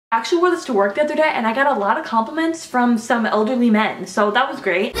I actually wore this to work the other day and I got a lot of compliments from some elderly men, so that was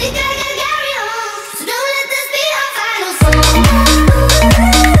great.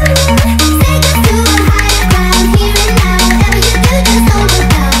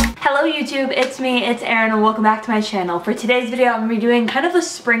 Hello YouTube, it's me, it's Erin, and welcome back to my channel. For today's video, I'm going to be doing kind of a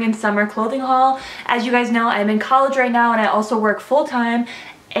spring and summer clothing haul. As you guys know, I'm in college right now and I also work full-time.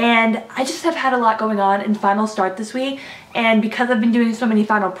 And I just have had a lot going on in final start this week, and because I've been doing so many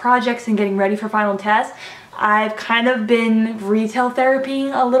final projects and getting ready for final tests, I've kind of been retail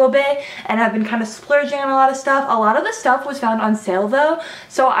therapying a little bit, and I've been kind of splurging on a lot of stuff. A lot of the stuff was found on sale though,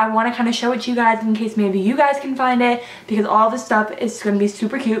 so I want to kind of show it to you guys in case maybe you guys can find it, because all this stuff is going to be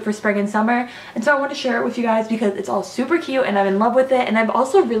super cute for spring and summer, and so I want to share it with you guys because it's all super cute and I'm in love with it. And I've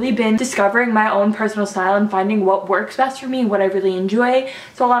also really been discovering my own personal style and finding what works best for me, what I really enjoy.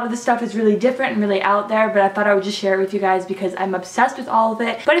 So a lot of this stuff is really different and really out there, but I thought I would just share it with you guys because I'm obsessed with all of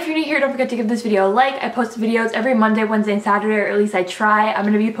it. But if you're new here, don't forget to give this video a like. I post videos every Monday, Wednesday, and Saturday, or at least I try. I'm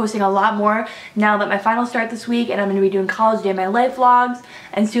going to be posting a lot more now that my finals start this week, and I'm going to be doing college day in my life vlogs,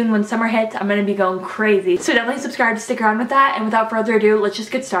 and soon when summer hits, I'm going to be going crazy. So definitely subscribe to stick around with that, and without further ado, let's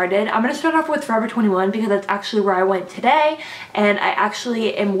just get started. I'm going to start off with Forever 21 because that's actually where I went today, and I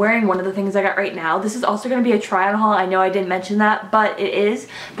actually am wearing one of the things I got right now. This is also going to be a try-on haul. I know I didn't mention that, but it is,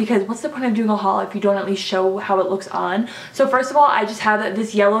 because what's the point of doing a haul if you don't at least show how it looks on? So first of all, I just have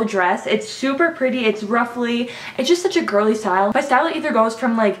this yellow dress. It's super pretty. It's just such a girly style. My style either goes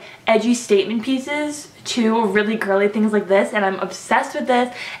from like edgy statement pieces to really girly things like this, and I'm obsessed with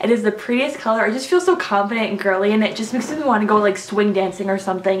this. It is the prettiest color. I just feel so confident and girly, and it just makes me want to go like swing dancing or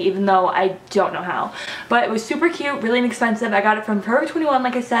something, even though I don't know how. But it was super cute, really inexpensive. I got it from Forever 21,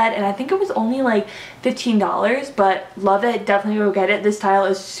 like I said, and I think it was only like $15, but love it. Definitely go get it. This style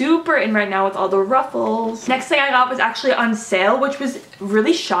is super in right now with all the ruffles. Next thing I got was actually on sale, which was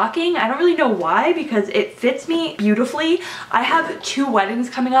really shocking. I don't really know why, because it fits me beautifully. I have 2 weddings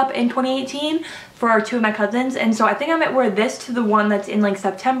coming up in 2018 for 2 of my cousins, and so I think I might wear this to the one that's in like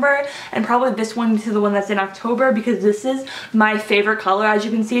September, and probably this one to the one that's in October, because this is my favorite color. As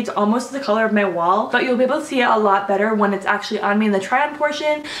you can see, it's almost the color of my wall, but you'll be able to see it a lot better when it's actually on me in the try-on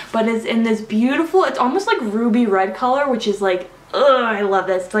portion. But it's in this beautiful, it's almost like ruby red color, which is like, ugh, I love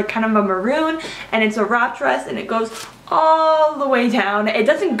this. It's like kind of a maroon, and it's a wrap dress, and it goes all the way down. It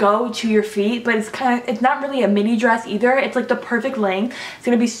doesn't go to your feet, but it's not really a mini dress either. It's like the perfect length. It's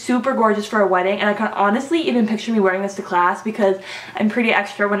gonna be super gorgeous for a wedding, and I can honestly even picture me wearing this to class because I'm pretty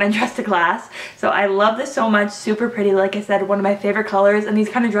extra when I dress to class. So I love this so much. Super pretty. Like I said, one of my favorite colors, and these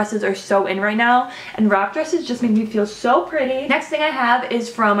kind of dresses are so in right now, and wrap dresses just make me feel so pretty. Next thing I have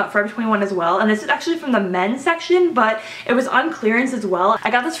is from Forever 21 as well, and this is actually from the men's section, but it was on clearance as well. I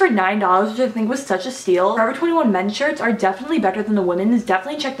got this for $9, which I think was such a steal. Forever 21 men's shirts are definitely better than the women's.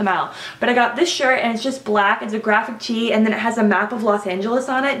 Definitely check them out. But I got this shirt, and it's just black. It's a graphic tee, and then it has a map of Los Angeles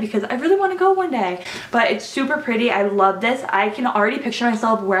on it because I really want to go one day. But it's super pretty. I love this. I can already picture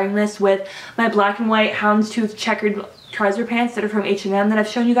myself wearing this with my black and white houndstooth checkered trouser pants that are from H&M that I've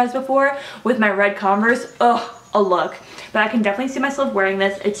shown you guys before, with my red Converse. Ugh, a look. But I can definitely see myself wearing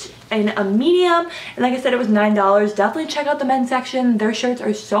this. It's in a medium, and like I said, it was $9. Definitely check out the men's section. Their shirts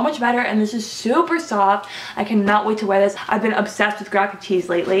are so much better, and this is super soft. I cannot wait to wear this. I've been obsessed with graphic tees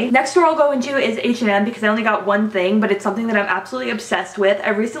lately. Next store I'll go into is H&M because I only got one thing, but it's something that I'm absolutely obsessed with. I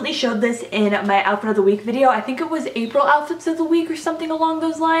recently showed this in my outfit of the week video. I think it was April outfits of the week or something along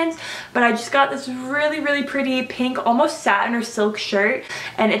those lines, but I just got this really pretty pink, almost satin or silk shirt,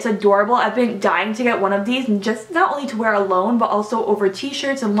 and it's adorable. I've been dying to get one of these, and just not only to wear alone, but also over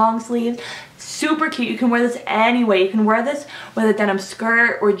t-shirts and long sleeves. Super cute. You can wear this anyway. You can wear this with a denim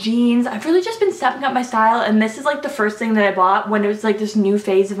skirt or jeans. I've really just been stepping up my style, and this is like the first thing that I bought when it was like this new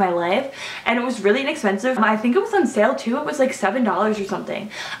phase of my life, and it was really inexpensive. I think it was on sale too. It was like $7 or something.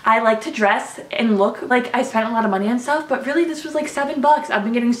 I like to dress and look like I spent a lot of money on stuff, but really this was like $7. I've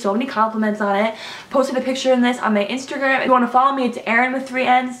been getting so many compliments on it. Posted a picture in this on my Instagram. If you want to follow me, it's Erin with 3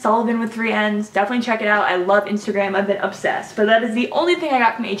 N's, Sullivan with 3 N's. Definitely check it out. I love Instagram. I've been obsessed. But that is the only thing I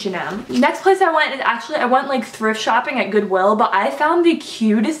got from H&M. Next place I went is actually, I went like thrift shopping at Goodwill, but I found the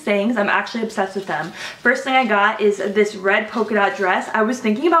cutest things. I'm actually obsessed with them. First thing I got is this red polka dot dress. I was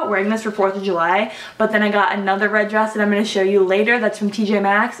thinking about wearing this for 4th of July, but then I got another red dress that I'm going to show you later that's from TJ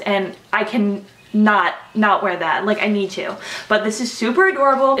Maxx, and I can not wear that. Like, I need to. But this is super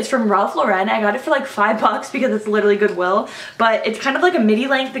adorable. It's from Ralph Lauren. I got it for like $5 because it's literally Goodwill, but it's kind of like a midi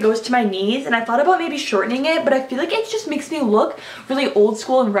length that goes to my knees, and I thought about maybe shortening it, but I feel like it just makes me look really old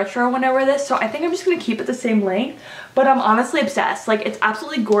school and retro when I wear this, so I think I'm just gonna keep it the same length. But I'm honestly obsessed. Like, it's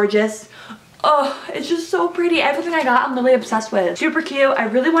absolutely gorgeous. Oh, it's just so pretty. Everything I got, I'm really obsessed with. Super cute. I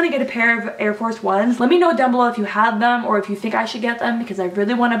really want to get a pair of Air Force Ones. Let me know down below if you have them or if you think I should get them, because I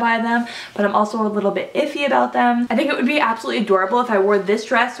really want to buy them, but I'm also a little bit iffy about them. I think it would be absolutely adorable if I wore this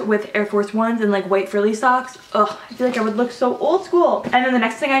dress with Air Force Ones and like white frilly socks. Ugh, I feel like I would look so old school. And then the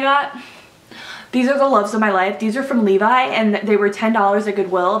next thing I got, these are the loves of my life. These are from Levi and they were $10 at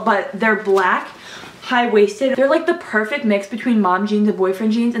Goodwill, but they're black, high-waisted. They're like the perfect mix between mom jeans and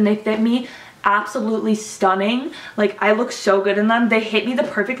boyfriend jeans, and they fit me absolutely stunning. Like, I look so good in them. They hit me the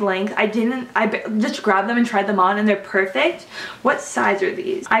perfect length. I just grabbed them and tried them on and they're perfect. What size are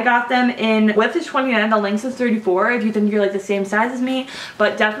these? I got them in width is 29, the length is 34 if you think you're like the same size as me,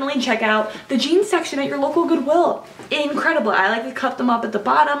 but definitely check out the jeans section at your local Goodwill. Incredible. I like to cuff them up at the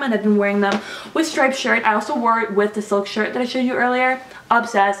bottom, and I've been wearing them with striped shirt. I also wore it with the silk shirt that I showed you earlier.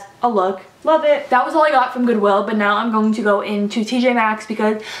 Obsessed. A look. Love it. That was all I got from Goodwill, but now I'm going to go into TJ Maxx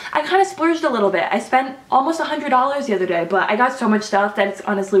because I kind of splurged a little bit. I spent almost $100 the other day, but I got so much stuff that it's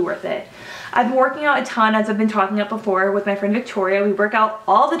honestly worth it. I've been working out a ton, as I've been talking about before, with my friend Victoria. We work out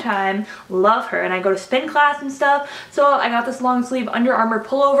all the time. Love her. And I go to spin class and stuff. So I got this long sleeve Under Armour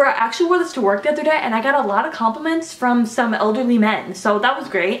pullover. I actually wore this to work the other day and I got a lot of compliments from some elderly men. So that was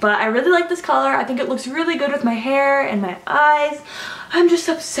great. But I really like this color. I think it looks really good with my hair and my eyes. I'm just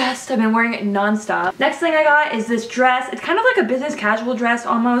obsessed. I've been wearing it non-stop. Next thing I got is this dress. It's kind of like a business casual dress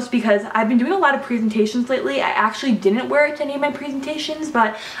almost, because I've been doing a lot of presentations lately. I actually didn't wear it to any of my presentations,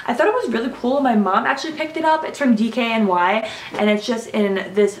 but I thought it was really cool. My mom actually picked it up. It's from DKNY, and it's just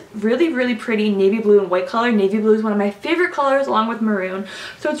in this really, really pretty navy blue and white color. Navy blue is one of my favorite colors, along with maroon.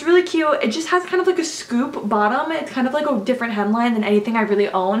 So it's really cute. It just has kind of like a scoop bottom. It's kind of like a different hemline than anything I really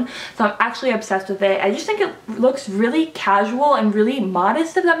own. So I'm actually obsessed with it. I just think it looks really casual and really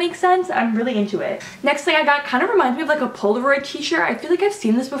modest, if that makes sense. I'm really into it. Next thing I got kind of reminds me of like a Polaroid t-shirt. I feel like I've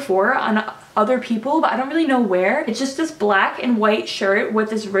seen this before on other people, but I don't really know where. It's just this black and white shirt with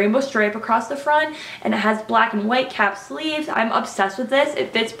this rainbow stripe across the front, and it has black and white cap sleeves. I'm obsessed with this.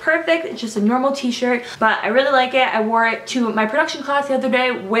 It fits perfect. It's just a normal t-shirt, but I really like it. I wore it to my production class the other day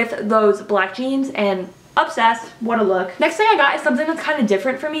with those black jeans, and obsessed. What a look. Next thing I got is something that's kind of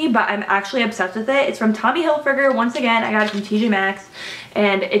different for me, but I'm actually obsessed with it. It's from Tommy Hilfiger. Once again, I got it from TJ Maxx,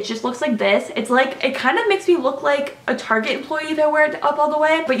 and it just looks like this. It's like, it kind of makes me look like a Target employee that wear it up all the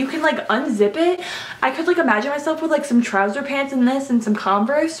way, but you can like unzip it. I could like imagine myself with like some trouser pants in this and some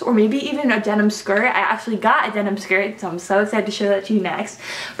Converse, or maybe even a denim skirt. I actually got a denim skirt, so I'm so excited to show that to you next.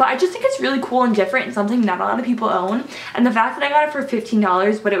 But I just think it's really cool and different, and something not a lot of people own. And the fact that I got it for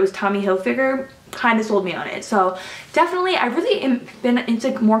 $15, but it was Tommy Hilfiger, kind of sold me on it. So definitely, I really been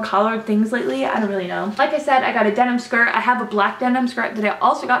into more collared things lately. I don't really know. Like I said, I got a denim skirt. I have a black denim skirt that I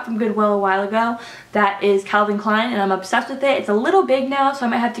also got from Goodwill a while ago that is Calvin Klein, and I'm obsessed with it. It's a little big now, so I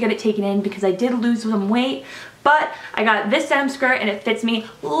might have to get it taken in because I did lose some weight. But I got this denim skirt and it fits me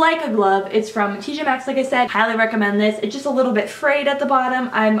like a glove. It's from TJ Maxx, like I said. Highly recommend this. It's just a little bit frayed at the bottom.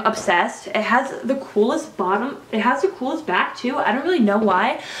 I'm obsessed. It has the coolest bottom. It has the coolest back too. I don't really know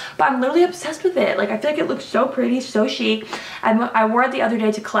why, but I'm literally obsessed with it. Like, I feel like it looks so pretty, so chic. I wore it the other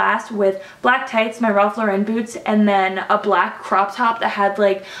day to class with black tights, my Ralph Lauren boots, and then a black crop top that had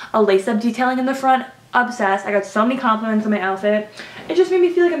like a lace-up detailing in the front. Obsessed. I got so many compliments on my outfit. It just made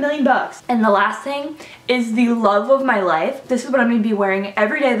me feel like $1,000,000. And the last thing is the love of my life. This is what I'm going to be wearing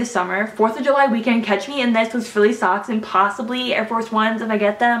every day this summer. 4th of July weekend, catch me in this with frilly socks and possibly Air Force Ones if I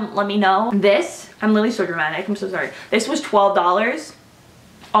get them. Let me know. This, I'm literally so dramatic. I'm so sorry. This was $12.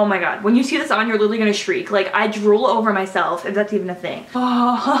 Oh my god. When you see this on, you're literally going to shriek. Like, I drool over myself, if that's even a thing.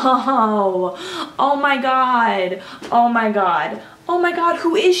 Oh my god. Oh my god. Oh my god,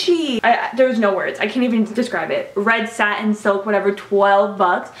 who is she? There's no words. I can't even describe it. Red satin, silk, whatever,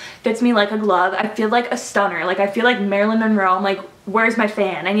 $12. Fits me like a glove. I feel like a stunner. Like, I feel like Marilyn Monroe. I'm like, where's my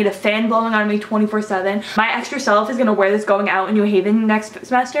fan? I need a fan blowing on me 24/7. My extra self is gonna wear this going out in New Haven next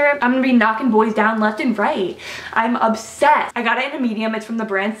semester. I'm gonna be knocking boys down left and right. I'm obsessed. I got it in a medium. It's from the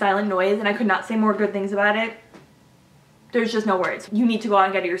brand Silent Noise, and I could not say more good things about it. There's just no words. You need to go out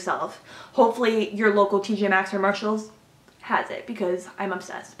and get it yourself. Hopefully your local TJ Maxx or Marshalls has it, because I'm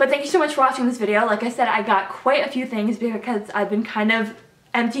obsessed. But thank you so much for watching this video. Like I said, I got quite a few things because I've been kind of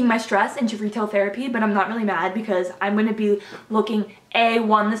emptying my stress into retail therapy, but I'm not really mad because I'm going to be looking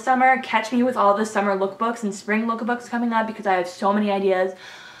A1 this summer. Catch me with all the summer lookbooks and spring lookbooks coming up because I have so many ideas.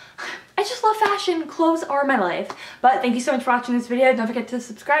 I just love fashion. Clothes are my life. But thank you so much for watching this video. Don't forget to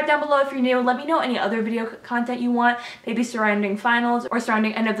subscribe down below if you're new. Let me know any other video content you want, maybe surrounding finals or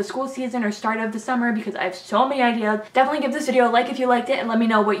surrounding end of the school season or start of the summer, because I have so many ideas. Definitely give this video a like if you liked it, and let me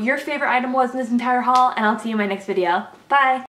know what your favorite item was in this entire haul, and I'll see you in my next video. Bye!